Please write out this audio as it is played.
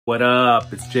What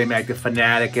up? It's J-Mac the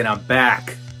Fanatic and I'm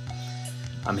back.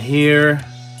 I'm here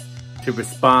to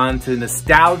respond to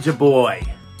Nostalgia Boy.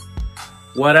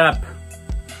 What up?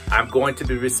 I'm going to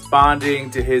be responding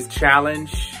to his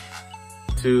challenge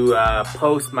to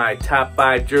post my top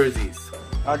 5 jerseys.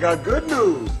 I got good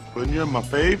news. Putting you in my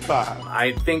fave 5.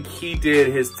 I think he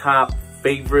did his top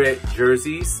favorite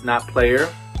jerseys, not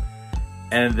player.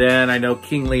 And then I know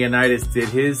King Leonidas did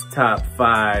his top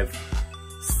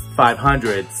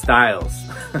 500 styles.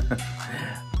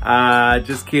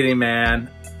 Just kidding, man.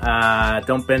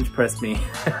 Don't bench press me.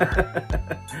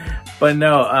 But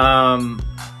no,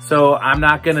 so I'm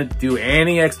not gonna do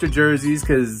any extra jerseys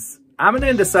because I'm an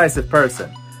indecisive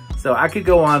person. So I could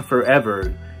go on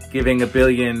forever giving a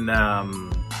billion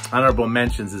honorable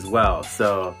mentions as well.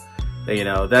 So, you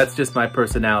know, that's just my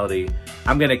personality.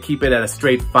 I'm gonna keep it at a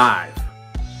straight 5.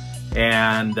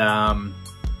 And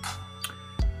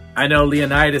I know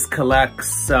Leonidas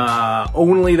collects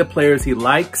only the players he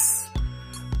likes.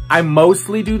 I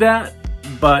mostly do that,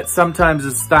 but sometimes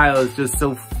the style is just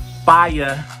so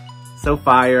fire,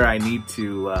 I need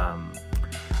to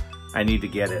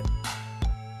get it.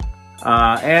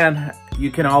 And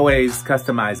you can always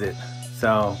customize it.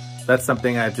 So that's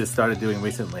something I've just started doing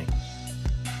recently.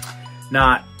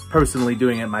 Not personally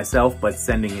doing it myself, but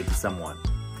sending it to someone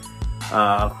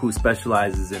who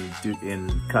specializes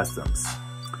in customs.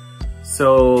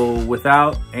 So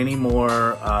without any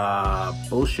more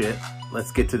bullshit,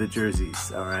 let's get to the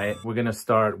jerseys, all right? We're gonna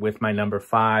start with my number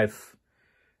 5.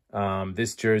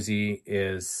 This jersey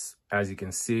is, as you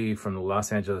can see, from the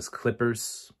Los Angeles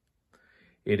Clippers.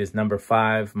 It is number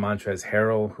 5, Montrezl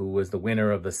Harrell, who was the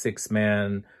winner of the 6th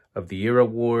Man of the Year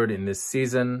award in this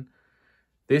season.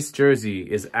 This jersey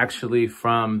is actually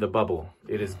from the bubble.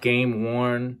 It is game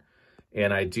worn,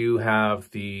 and I do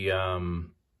have the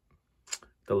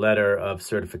letter of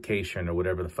certification, or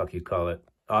whatever the fuck you call it,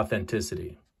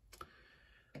 authenticity.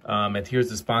 And here's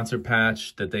the sponsor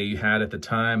patch that they had at the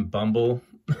time, Bumble,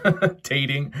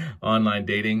 dating, online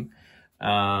dating,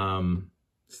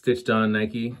 stitched on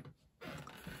Nike.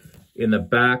 In the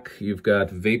back, you've got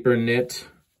Vapor Knit.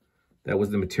 That was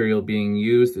the material being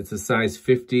used. It's a size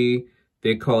 50.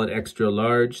 They call it extra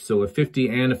large. So a 50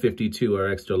 and a 52 are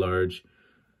extra large.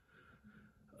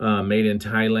 Made in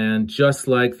Thailand, just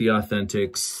like the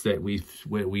Authentics that we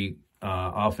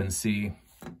often see.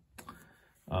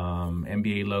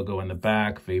 NBA logo in the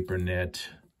back, Vapor Knit.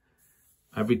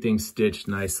 Everything stitched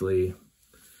nicely.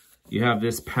 You have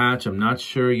this patch. I'm not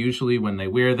sure, usually when they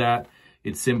wear that,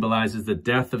 it symbolizes the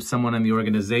death of someone in the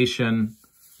organization.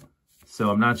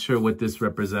 So I'm not sure what this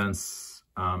represents,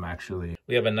 actually.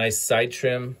 We have a nice side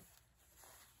trim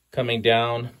coming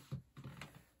down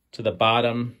to the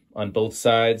bottom on both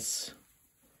sides.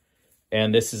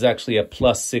 And this is actually a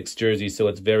 +6 jersey, so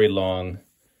it's very long.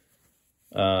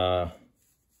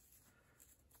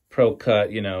 Pro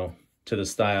cut, you know, to the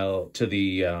style, to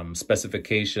the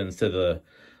specifications, to the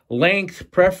length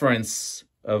preference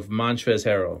of Montrezl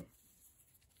Harrell.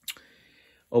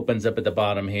 Opens up at the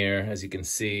bottom here, as you can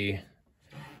see.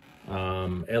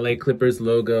 LA Clippers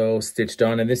logo stitched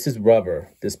on, and this is rubber,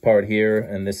 this part here,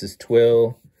 and this is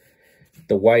twill.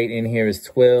 The white in here is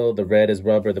twill, the red is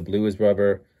rubber, the blue is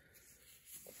rubber.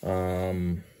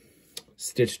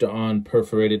 Stitched on,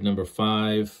 perforated, number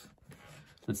 5.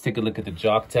 Let's take a look at the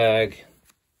jock tag.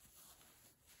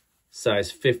 Size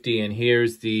 50, and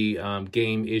here's the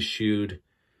game issued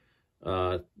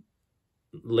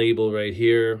label right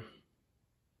here.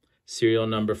 Serial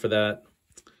number for that.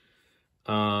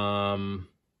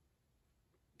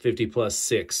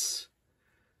 50+6.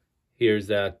 Here's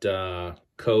that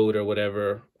code or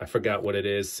whatever. I forgot what it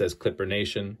is. It says Clipper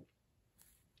Nation.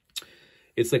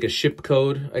 It's like a ship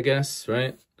code, I guess,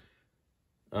 right?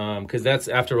 Because that's,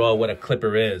 after all, what a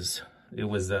Clipper is. It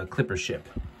was a Clipper ship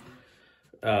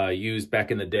used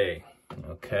back in the day.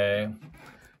 Okay.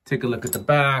 Take a look at the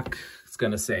back. It's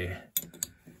going to say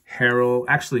Harrell.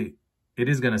 Actually, it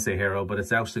is going to say Harrell, but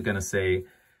it's actually going to say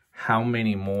how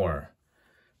many more.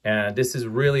 And this is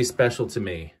really special to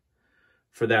me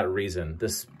for that reason.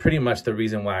 This is pretty much the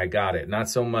reason why I got it. Not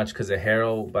so much because of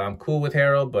Harrell, but I'm cool with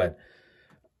Harrell, but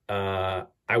I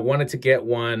wanted to get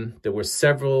one. There were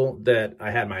several that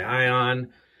I had my eye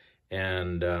on,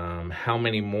 and how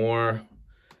many more,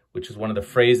 which is one of the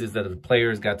phrases that the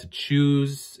players got to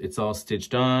choose. It's all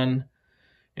stitched on,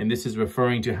 and this is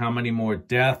referring to how many more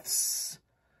deaths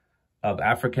of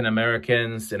African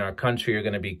Americans in our country are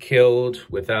going to be killed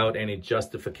without any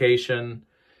justification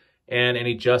and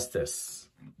any justice.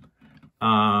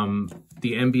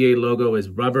 The NBA logo is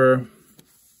rubber.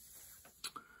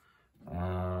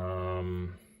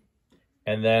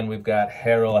 And then we've got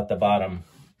Harrell at the bottom.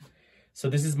 So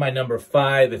this is my number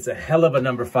 5. It's a hell of a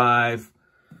number 5.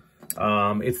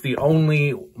 It's the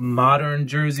only modern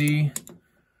jersey.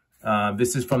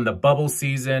 This is from the bubble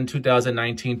season,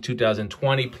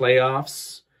 2019-2020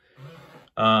 playoffs.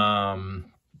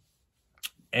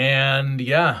 And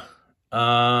yeah,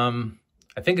 I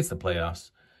think it's the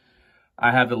playoffs. I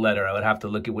have the letter. I would have to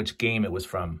look at which game it was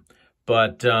from.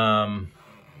 But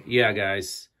yeah,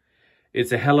 guys,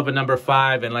 it's a hell of a number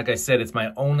 5. And like I said, it's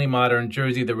my only modern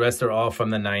jersey. The rest are all from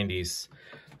the 90s.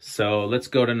 So let's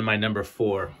go to my number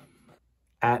 4.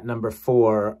 At number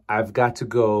 4, I've got to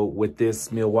go with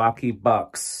this Milwaukee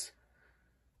Bucks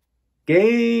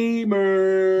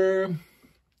Gamer.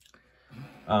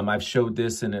 I've showed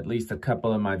this in at least a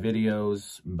couple of my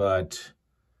videos, but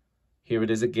here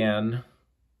it is again.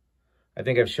 I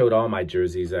think I've showed all my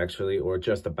jerseys, actually, or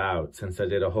just about, since I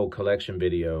did a whole collection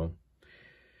video.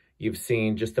 You've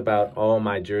seen just about all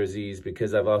my jerseys,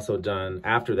 because I've also done,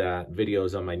 after that,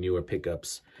 videos on my newer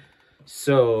pickups.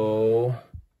 So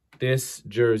this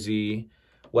jersey,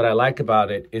 what I like about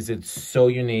it is it's so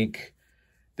unique.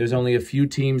 There's only a few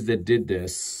teams that did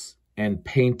this and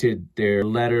painted their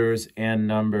letters and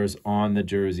numbers on the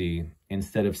jersey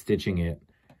instead of stitching it.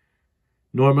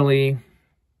 Normally,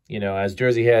 you know, as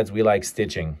jersey heads, we like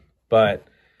stitching. But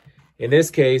in this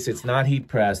case, it's not heat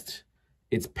pressed.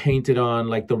 It's painted on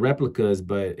like the replicas,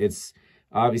 but it's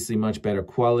obviously much better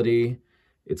quality.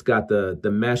 It's got the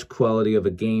mesh quality of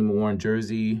a game-worn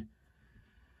jersey.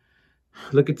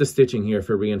 Look at the stitching here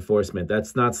for reinforcement.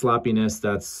 That's not sloppiness.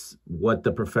 That's what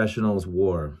the professionals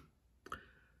wore.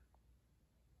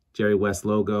 Jerry West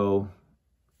logo.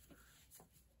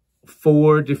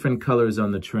 4 different colors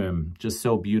on the trim. Just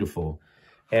so beautiful.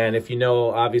 And if you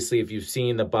know, obviously, if you've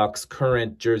seen the Bucks'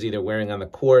 current jersey they're wearing on the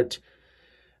court,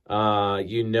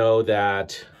 you know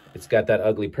that it's got that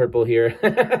ugly purple here.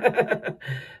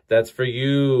 That's for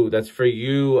you. That's for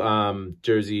you,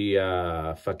 jersey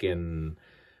fucking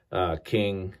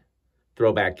king,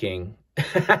 throwback king.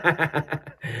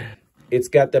 It's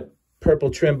got the purple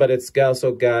trim, but it's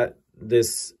also got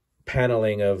this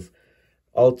paneling of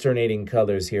alternating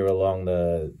colors here along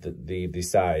the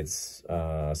sides.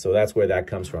 So that's where that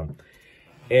comes from.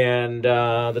 And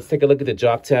let's take a look at the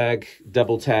jock tag,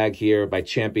 double tag here by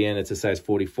Champion. It's a size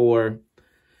 44.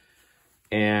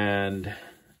 And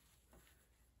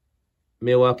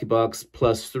Milwaukee Bucks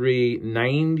 +3,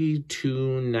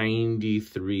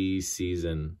 92-93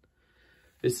 season.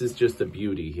 This is just a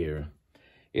beauty here.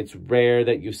 It's rare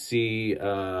that you see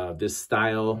this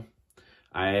style.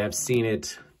 I have seen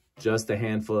it just a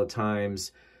handful of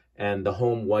times. And the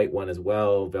home white one as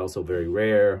well, also very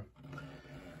rare.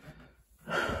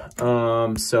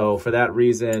 So for that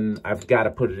reason, I've got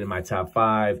to put it in my top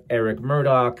 5. Eric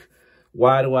Murdoch.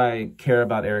 Why do I care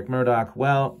about Eric Murdoch?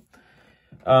 Well,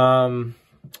 I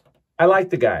like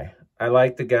the guy.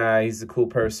 He's a cool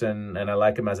person, and I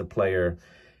like him as a player.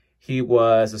 He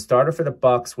was a starter for the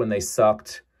Bucks when they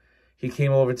sucked. He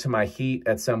came over to my Heat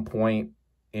at some point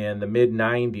in the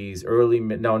mid-90s,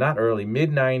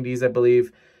 mid-90s, I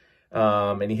believe.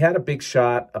 And he had a big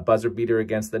shot, a buzzer beater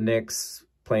against the Knicks,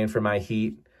 playing for my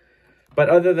Heat. But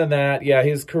other than that, yeah,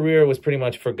 his career was pretty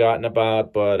much forgotten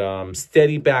about. But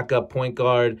steady backup point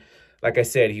guard. Like I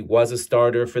said, he was a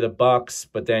starter for the Bucks,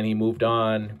 but then he moved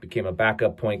on, became a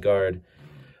backup point guard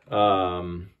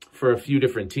for a few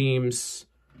different teams.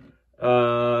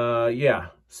 Yeah,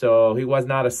 so he was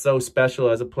not so special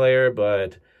as a player,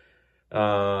 but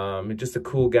just a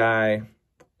cool guy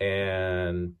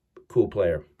and cool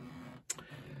player.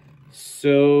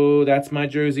 So that's my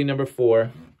jersey number 4.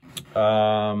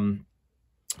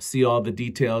 See all the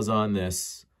details on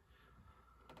this.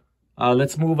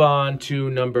 Let's move on to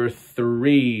number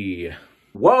 3.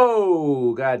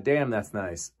 Whoa, god damn, that's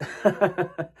nice.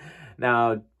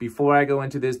 Now, before I go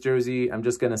into this jersey, I'm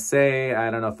just going to say, I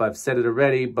don't know if I've said it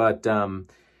already, but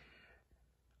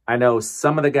I know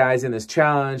some of the guys in this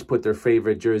challenge put their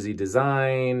favorite jersey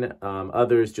design.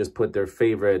 Others just put their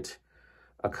favorite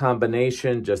a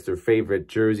combination, just their favorite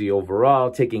jersey overall,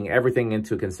 taking everything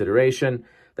into consideration.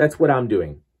 That's what I'm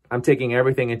doing. I'm taking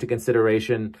everything into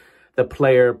consideration, the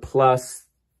player plus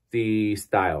the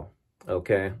style,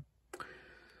 okay?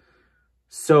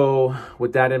 So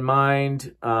with that in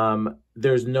mind,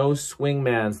 there's no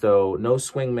swingmans, though. No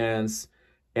swingmans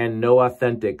and no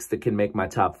authentics that can make my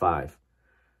top 5.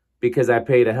 Because I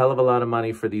paid a hell of a lot of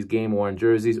money for these game-worn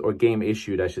jerseys, or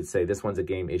game-issued, I should say. This one's a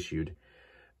game-issued.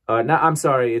 I'm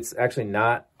sorry, it's actually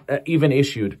not even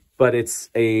issued, but it's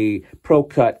a Pro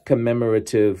Cut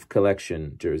commemorative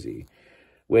collection jersey,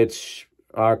 which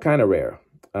are kind of rare.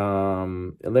 A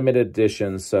limited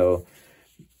edition, so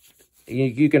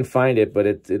You can find it,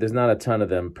 but there's not a ton of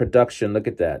them. Production, look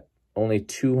at that. Only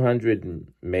 200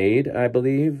 made, I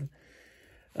believe.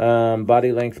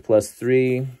 Body length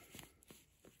 +3.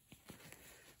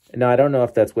 Now, I don't know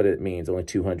if that's what it means. Only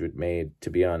 200 made, to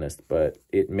be honest, but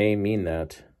it may mean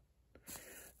that.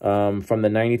 From the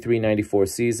 93-94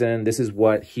 season, this is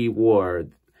what he wore.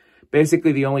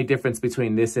 Basically, the only difference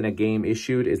between this and a game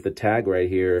issued is the tag right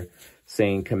here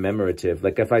saying commemorative.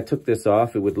 Like, if I took this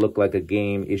off, it would look like a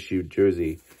game issued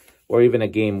jersey or even a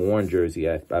game worn jersey,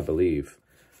 I believe.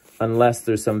 Unless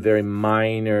there's some very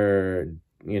minor,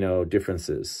 you know,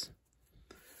 differences.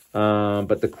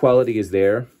 But the quality is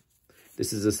there.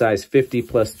 This is a size 50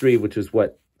 +3, which is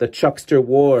what the Chuckster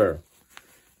wore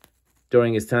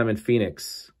during his time in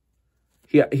Phoenix.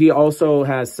 He also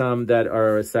has some that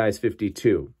are a size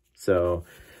 52. So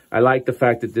I like the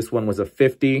fact that this one was a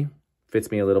 50.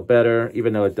 Fits me a little better,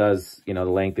 even though it does, you know,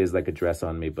 the length is like a dress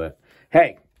on me. But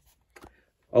hey,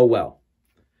 oh well.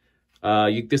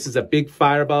 This is a big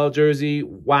Fireball jersey.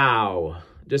 Wow.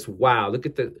 Just wow. Look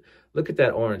at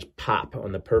that orange pop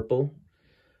on the purple.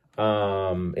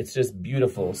 It's just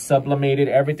beautiful. Sublimated.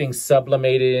 Everything's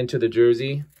sublimated into the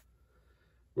jersey.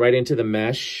 Right into the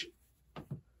mesh.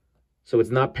 So it's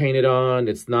not painted on.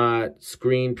 It's not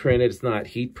screen printed. It's not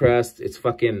heat pressed. It's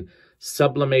fucking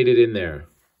sublimated in there.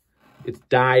 It's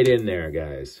dyed in there,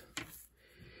 guys.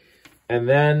 And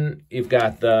then you've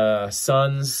got the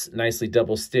Suns nicely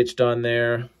double stitched on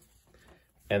there.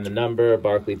 And the number,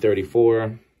 Barkley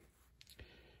 34.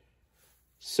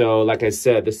 So, like I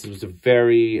said, this was a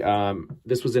very,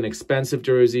 this was an expensive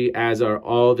jersey, as are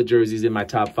all the jerseys in my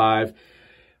top 5.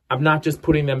 I'm not just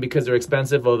putting them because they're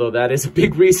expensive, although that is a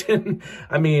big reason.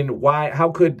 I mean, how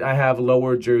could I have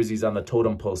lower jerseys on the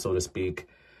totem pole, so to speak,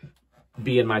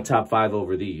 be in my top 5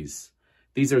 over these?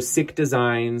 These are sick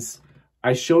designs.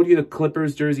 I showed you the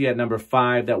Clippers jersey at number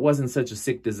 5. That wasn't such a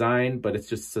sick design, but it's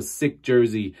just a sick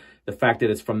jersey. The fact that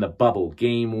it's from the bubble,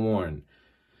 game worn.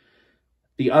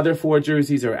 The other 4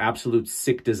 jerseys are absolute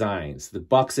sick designs. The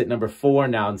Bucks at number 4,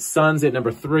 now Suns at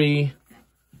number 3.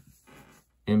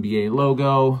 NBA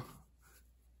logo.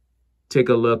 Take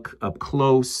a look up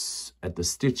close at the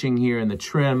stitching here and the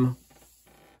trim.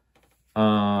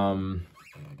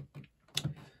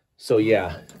 So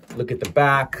yeah, look at the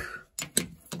back.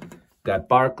 Got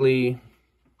Barkley.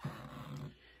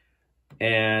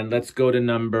 And let's go to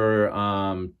number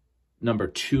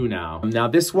 2 now. Now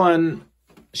this one,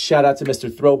 shout out to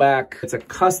Mr. Throwback. It's a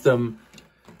custom,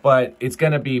 but it's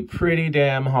gonna be pretty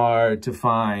damn hard to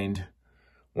find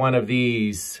one of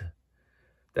these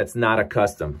that's not a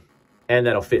custom and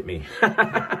that'll fit me.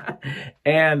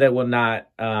 And that will not,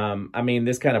 I mean,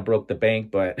 this kind of broke the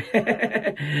bank, but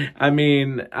I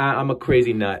mean, I'm a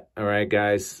crazy nut. All right,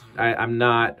 guys, I'm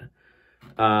not,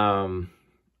 I'm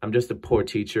just a poor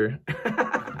teacher.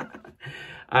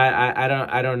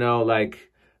 I don't know.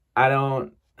 Like,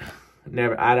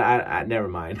 never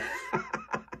mind.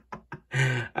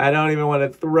 I don't even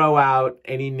want to throw out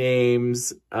any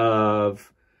names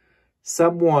of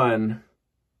someone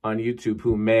on YouTube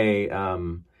who may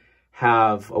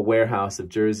have a warehouse of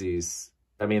jerseys.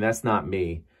 I mean, that's not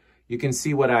me. You can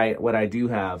see what I do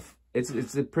have.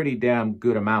 It's a pretty damn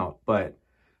good amount, but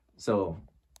so,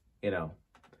 you know,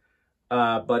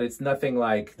 but it's nothing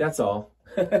like, that's all.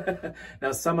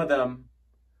 Now, some of them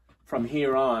from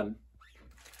here on,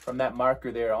 from that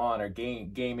marker there on, are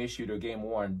game issued or game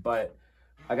worn, but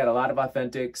I got a lot of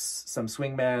authentics, some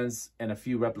swingmans, and a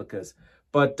few replicas.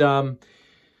 But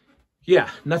yeah,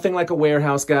 nothing like a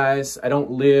warehouse, guys. I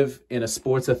don't live in a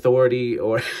Sports Authority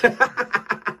or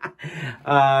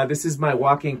this is my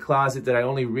walk-in closet that I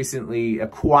only recently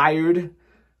acquired,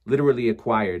 literally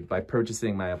acquired by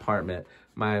purchasing my apartment,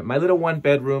 my little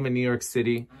 1-bedroom in New York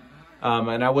City.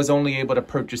 And I was only able to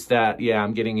purchase that. Yeah,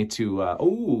 I'm getting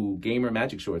into, Gamer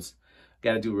Magic Shorts.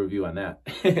 Got to do a review on that.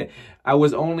 I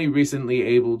was only recently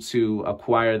able to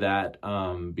acquire that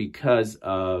because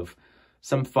of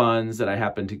some funds that I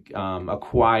happened to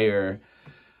acquire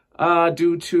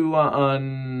due to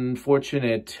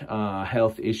unfortunate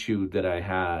health issue that I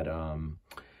had.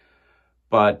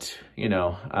 But, you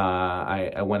know,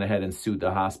 I went ahead and sued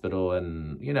the hospital,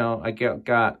 and, you know, I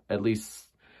got at least,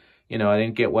 you know, I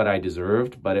didn't get what I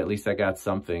deserved, but at least I got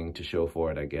something to show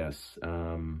for it, I guess.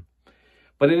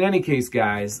 But in any case,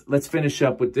 guys, let's finish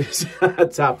up with this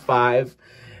top 5.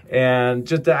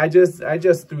 And I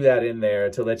just threw that in there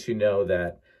to let you know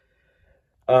that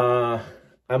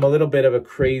I'm a little bit of a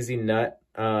crazy nut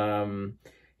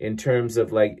in terms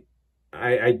of, like,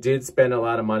 I did spend a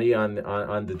lot of money on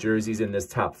the jerseys in this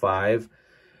top 5.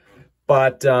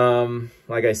 But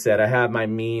like I said, I have my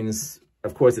means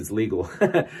Of course, it's legal,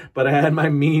 but I had my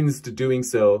means to doing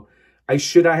so.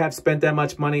 Should I have spent that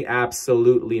much money?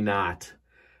 Absolutely not.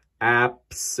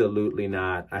 Absolutely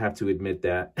not. I have to admit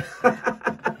that.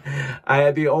 I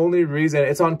had the only reason,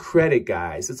 it's on credit,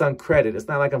 guys. It's on credit. It's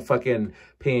not like I'm fucking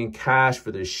paying cash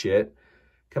for this shit.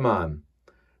 Come on.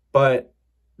 But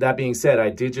that being said, I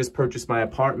did just purchase my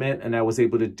apartment, and I was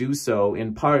able to do so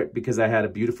in part because I had a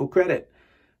beautiful credit.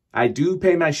 I do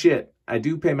pay my shit. I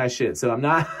do pay my shit. So I'm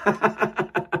not,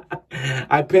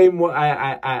 I pay more.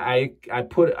 I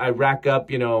rack up,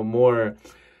 you know, more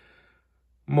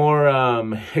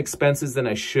expenses than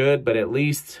I should, but at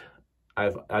least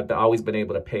I've always been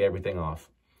able to pay everything off.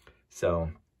 So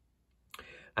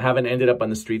I haven't ended up on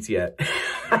the streets yet.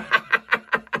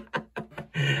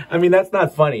 I mean, that's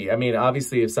not funny. I mean,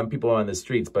 obviously, if some people are on the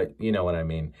streets, but you know what I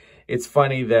mean. It's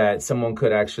funny that someone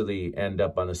could actually end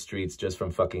up on the streets just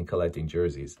from fucking collecting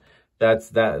jerseys.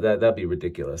 That'd be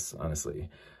ridiculous, honestly.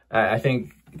 I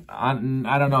think, I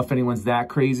don't know if anyone's that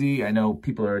crazy. I know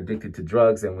people are addicted to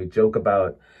drugs, and we joke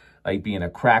about like being a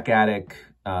crack addict.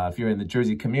 If you're in the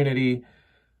Jersey community,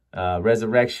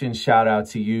 Resurrection, shout out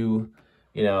to you.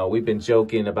 You know, we've been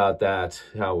joking about that,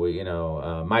 how we, you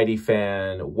know, Mighty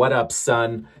Fan, what up,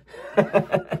 son?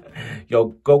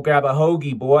 Yo, go grab a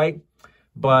hoagie, boy.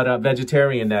 But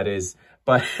vegetarian, that is.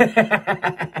 But,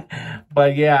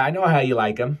 but yeah, I know how you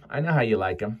like them. I know how you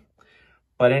like them.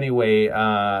 But anyway,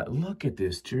 look at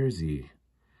this jersey.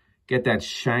 Get that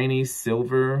shiny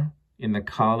silver in the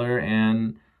collar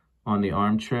and on the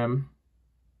arm trim.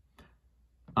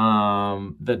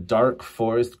 The dark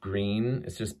forest green,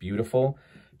 it's just beautiful.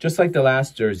 Just like the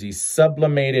last jersey,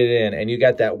 sublimated in, and you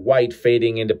got that white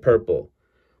fading into purple.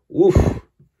 Oof.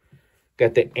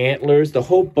 Got the antlers. The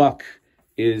whole buck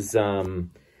is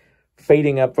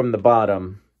fading up from the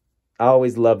bottom. I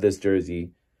always love this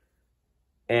jersey.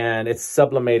 And it's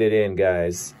sublimated in,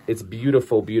 guys. It's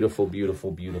beautiful, beautiful,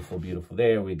 beautiful, beautiful, beautiful.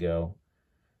 There we go.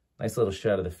 Nice little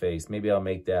shot of the face. Maybe I'll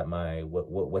make that my,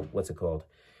 what's it called?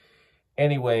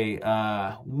 Anyway,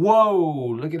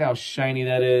 whoa, look at how shiny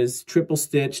that is. Triple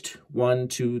stitched, 1,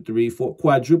 2, 3, 4,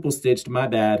 quadruple stitched, my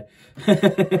bad.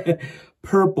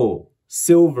 Purple,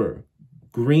 silver,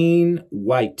 green,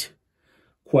 white,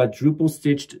 quadruple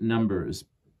stitched numbers.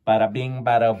 Bada bing,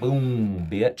 bada boom,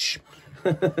 bitch.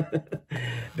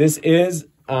 This is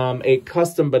a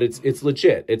custom, but it's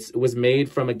legit. It was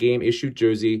made from a game issued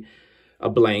jersey, a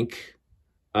blank,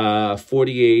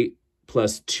 48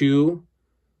 plus 2.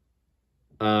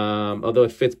 Although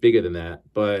it fits bigger than that,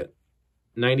 but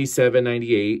 97,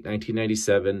 98,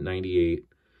 1997, 98.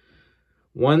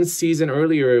 One season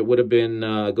earlier, it would have been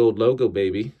gold logo,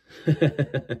 baby.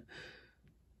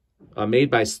 Made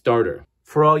by Starter.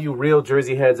 For all you real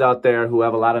Jersey heads out there who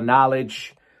have a lot of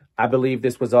knowledge, I believe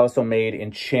this was also made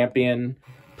in Champion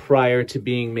prior to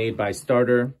being made by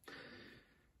Starter.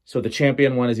 So the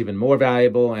Champion one is even more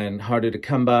valuable and harder to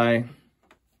come by.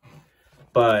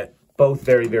 But both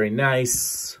very, very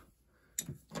nice.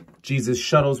 Jesus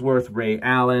Shuttlesworth, Ray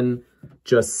Allen,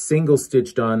 just single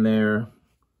stitched on there.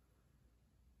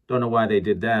 Don't know why they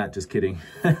did that, just kidding.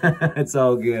 It's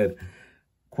all good.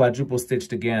 Quadruple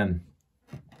stitched again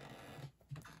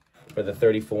for the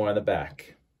 34 on the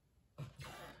back.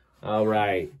 All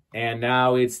right, and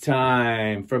now it's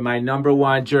time for my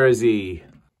 #1 jersey.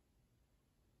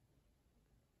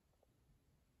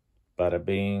 Bada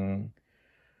bing.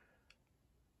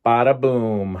 Bada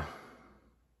boom.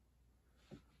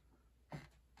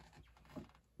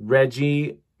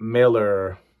 Reggie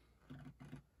Miller.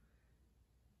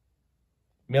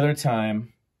 Miller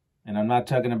time. And I'm not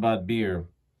talking about beer.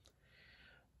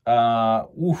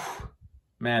 Oof.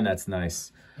 Man, that's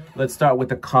nice. Let's start with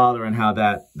the collar and how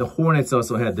the Hornets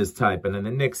also had this type. And then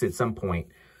the Knicks at some point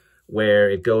where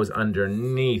it goes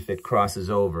underneath, it crosses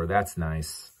over. That's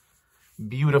nice.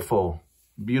 Beautiful,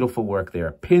 beautiful work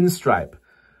there. Pinstripe.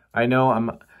 I know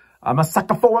I'm a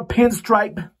sucker for a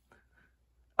pinstripe.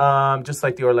 Just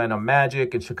like the Orlando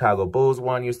Magic and Chicago Bulls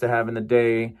one used to have in the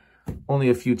day. Only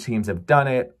a few teams have done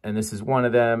it, and this is one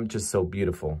of them. Just so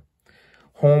beautiful.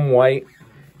 Home white.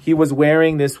 He was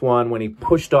wearing this one when he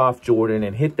pushed off Jordan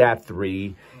and hit that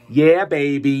 3. Yeah,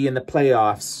 baby, in the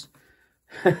playoffs.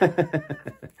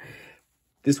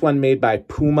 This one made by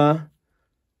Puma.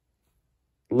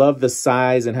 Love the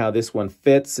size and how this one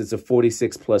fits. It's a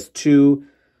 46 plus 2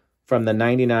 from the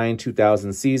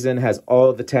 99-2000 season. Has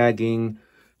all the tagging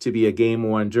to be a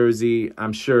game-worn jersey.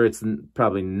 I'm sure it's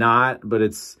probably not, but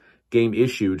it's game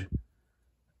issued.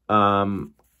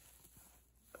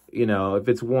 You know, if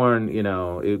it's worn, you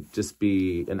know, it'd just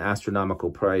be an astronomical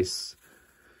price.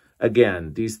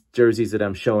 again, these jerseys that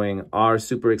I'm showing are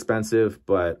super expensive,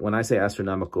 but when I say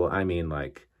astronomical, I mean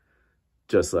like,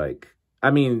 just like,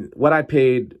 I mean, what I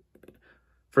paid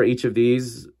for each of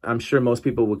these, I'm sure most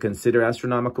people would consider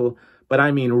astronomical, but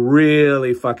I mean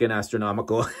really fucking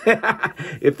astronomical.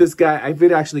 If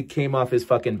it actually came off his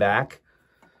fucking back.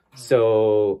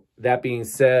 So that being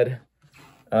said,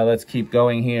 let's keep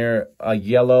going here. A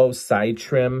yellow side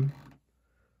trim.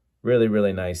 Really,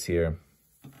 really nice here.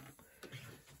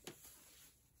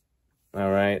 All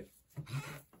right.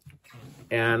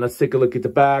 And let's take a look at the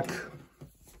back.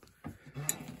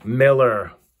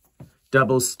 Miller,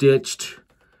 double stitched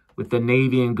with the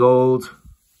navy and gold.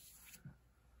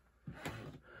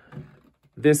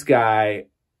 This guy,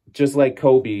 just like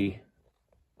Kobe,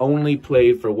 only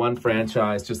played for one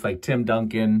franchise, just like Tim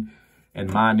Duncan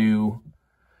and Manu,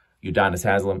 Udonis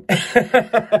Haslem.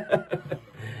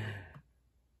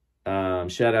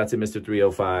 Shout out to Mr.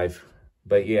 305.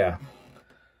 But yeah.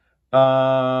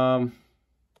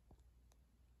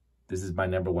 This is my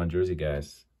 #1 jersey,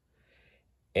 guys.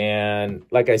 And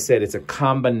like I said, it's a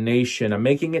combination. I'm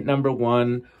making it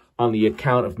 #1 on the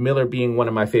account of Miller being one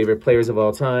of my favorite players of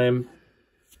all time,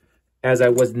 as I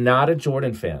was not a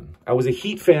Jordan fan. I was a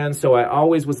Heat fan, so I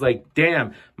always was like,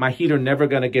 damn, my Heat are never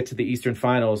going to get to the Eastern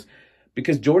Finals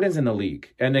because Jordan's in the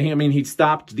league. And I mean, he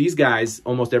stopped these guys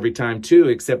almost every time too,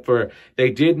 except for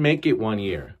they did make it one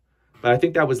year. But I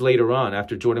think that was later on,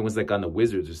 after Jordan was like on the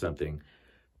Wizards or something.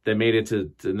 They made it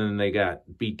to and then they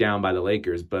got beat down by the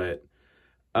Lakers. But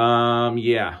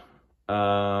yeah.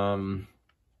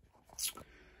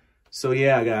 So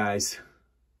yeah, guys,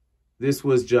 this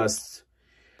was just,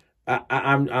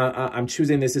 I'm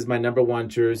choosing this as my #1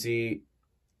 jersey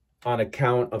on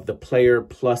account of the player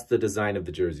plus the design of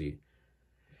the jersey.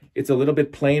 It's a little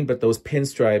bit plain, but those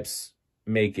pinstripes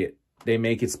make it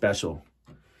special.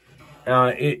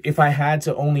 If I had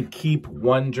to only keep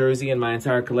one jersey in my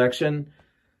entire collection,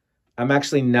 I'm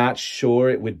actually not sure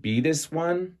it would be this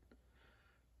one,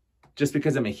 just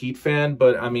because I'm a Heat fan.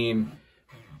 But I mean,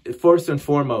 first and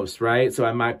foremost, right? So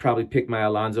I might probably pick my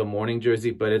Alonzo Mourning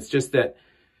jersey, but it's just that,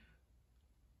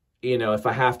 you know, if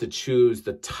I have to choose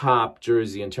the top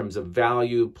jersey in terms of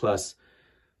value plus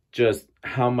just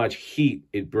how much heat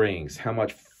it brings, how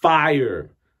much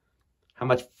fire.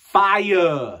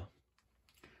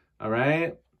 All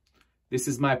right, this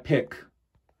is my pick.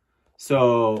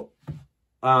 So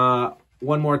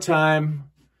one more time,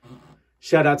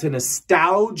 shout out to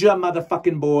Nostalgia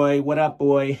Motherfucking Boy. What up,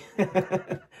 boy?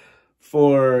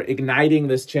 For igniting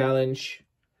this challenge.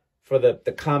 For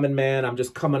the common man, I'm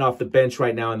just coming off the bench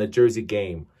right now in the jersey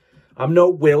game. I'm no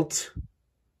Wilt.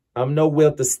 I'm no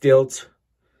Wilt the Stilt.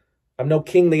 I'm no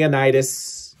King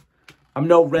Leonidas. I'm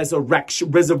no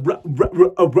Resurrection.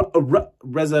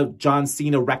 Reza John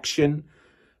Cena erection.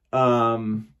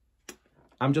 I'm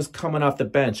just coming off the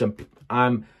bench.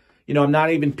 I'm not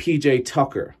even PJ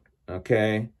Tucker.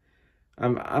 Okay,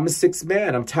 I'm a 6th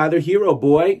man. I'm Tyler Hero,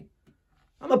 boy.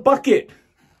 I'm a bucket.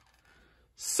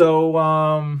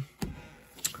 So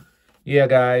yeah,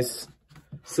 guys,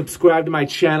 subscribe to my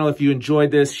channel if you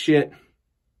enjoyed this shit,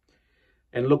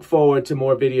 and look forward to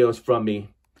more videos from me,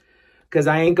 because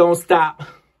I ain't gonna stop.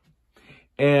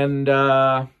 And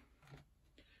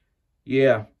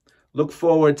yeah, look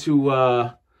forward to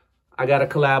I got a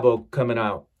collabo coming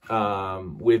out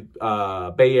with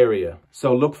Bay Area,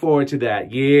 so look forward to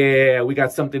that. Yeah, we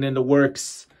got something in the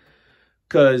works,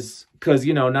 because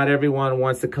you know, not everyone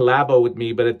wants to collabo with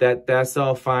me, but that's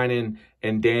all fine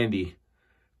and dandy.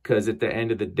 Because at the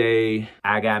end of the day,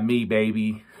 I got me,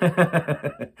 baby.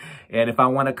 And if I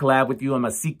want to collab with you, I'm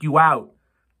going to seek you out.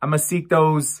 I'm going to seek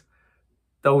those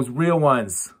real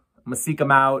ones. I'm going to seek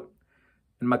them out.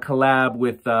 I'm going to collab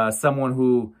with someone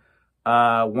who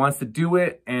wants to do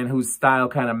it and whose style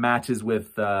kind of matches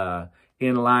with,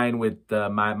 in line with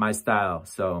my style.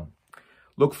 So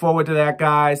look forward to that,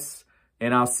 guys.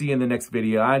 And I'll see you in the next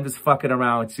video. I'm just fucking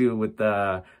around with you with,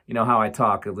 you know, how I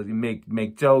talk.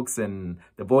 Make jokes and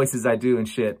the voices I do and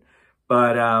shit.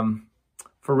 But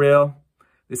for real,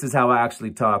 this is how I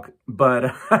actually talk.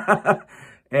 But,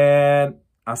 and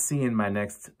I'll see you in my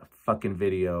next fucking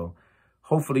video.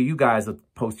 Hopefully you guys will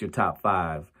post your top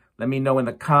 5. Let me know in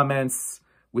the comments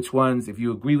which ones, if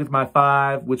you agree with my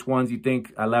 5, which ones you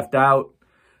think I left out.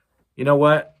 You know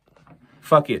what?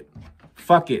 Fuck it.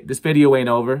 Fuck it. This video ain't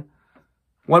over.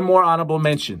 One more honorable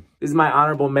mention. This is my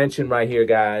honorable mention right here,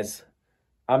 guys.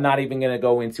 I'm not even going to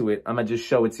go into it. I'm going to just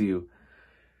show it to you.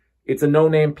 It's a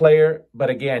no-name player, but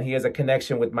again, he has a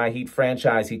connection with my Heat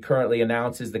franchise. He currently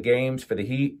announces the games for the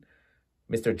Heat.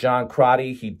 Mr. John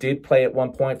Crotty. He did play at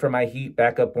one point for my Heat,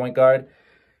 backup point guard.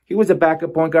 He was a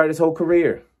backup point guard his whole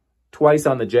career. twice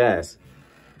on the Jazz.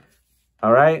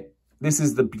 All right. This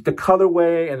is the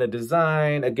colorway and the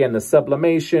design. Again, the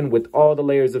sublimation with all the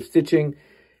layers of stitching.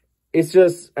 It's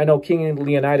just, I know King and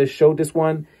Leonidas showed this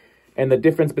one, and the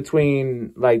difference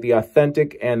between like the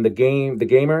authentic and the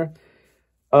gamer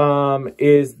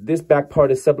is this back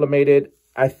part is sublimated.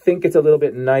 I think it's a little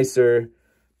bit nicer,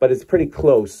 but it's pretty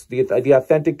close. The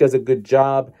authentic does a good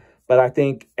job, but I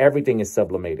think everything is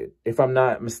sublimated. If I'm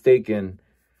not mistaken,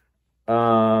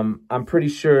 I'm pretty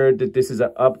sure that this is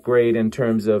an upgrade in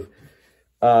terms of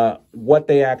what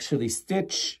they actually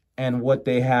stitch and what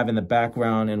they have in the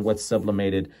background and what's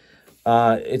sublimated.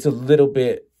 It's a little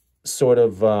bit sort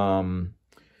of an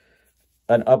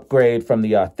upgrade from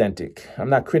the authentic. I'm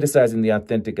not criticizing the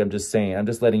authentic. I'm just saying, I'm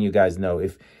just letting you guys know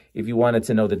if you wanted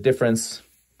to know the difference.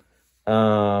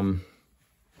 So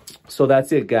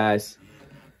that's it, guys.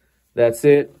 That's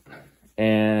it.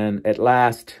 And at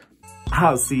last,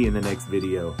 I'll see you in the next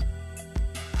video.